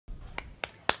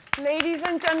Ladies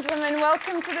and gentlemen,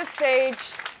 welcome to the stage,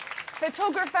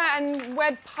 photographer and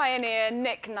web pioneer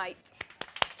Nick Knight.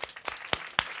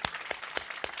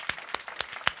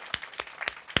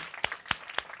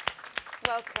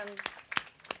 Welcome.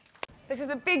 This is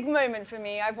a big moment for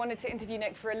me. I've wanted to interview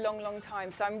Nick for a long, long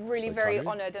time, so I'm really very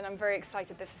honoured and I'm very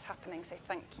excited this is happening, so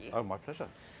thank you. Oh, my pleasure.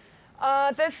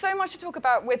 There's so much to talk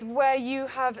about with where you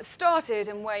have started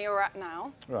and where you're at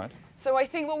now. Right. So I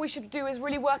think what we should do is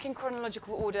really work in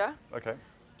chronological order. Okay.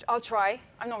 I'll try.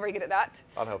 I'm not very good at that.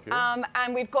 I'll help you.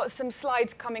 And we've got some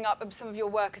slides coming up of some of your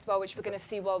work as well, which we're going to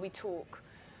see while we talk.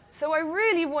 So I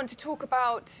really want to talk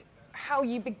about how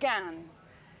you began.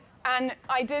 And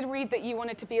I did read that you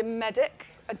wanted to be a medic,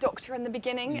 a doctor in the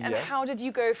beginning. Yeah. And how did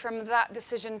you go from that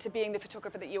decision to being the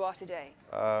photographer that you are today?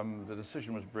 The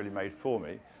decision was really made for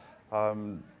me.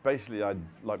 Basically, I,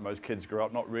 like most kids, grew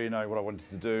up not really knowing what I wanted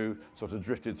to do, sort of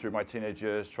drifted through my teenage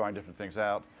years, trying different things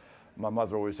out. My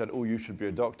mother always said, oh, you should be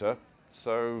a doctor.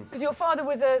 So, because your father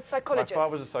was a psychologist. My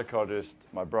father was a psychologist,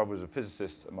 my brother was a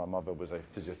physicist, and my mother was a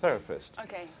physiotherapist.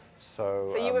 Okay.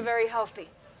 So you were very healthy?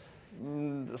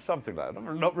 Something like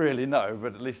that. Not really, no,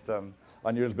 but at least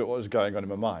I knew a little bit what was going on in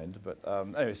my mind. But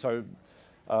anyway, so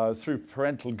through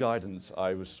parental guidance,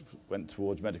 I went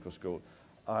towards medical school.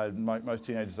 Like most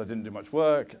teenagers, I didn't do much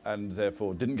work and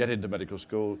therefore didn't get into medical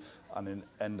school, and then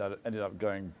ended up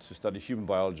going to study human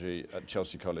biology at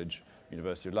Chelsea College,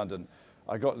 University of London.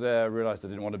 I got there, realised I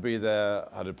didn't want to be there.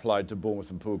 I'd applied to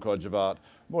Bournemouth and Poole College of Art,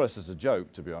 more or less as a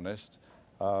joke, to be honest,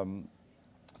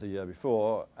 the year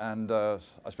before. And I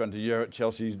spent a year at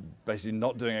Chelsea basically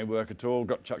not doing any work at all,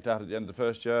 got chucked out at the end of the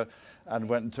first year, and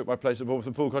went and took my place at Bournemouth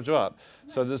and Poole College of Art.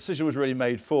 So the decision was really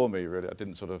made for me, really. I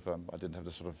didn't I didn't have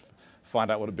to sort of find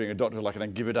out what being a doctor was like and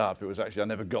then give it up. It was actually, I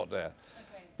never got there.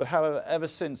 Okay. But however, ever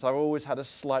since, I've always had a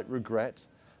slight regret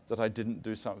that I didn't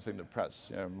do something that perhaps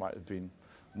might have been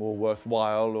more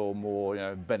worthwhile or more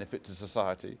benefit to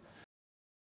society.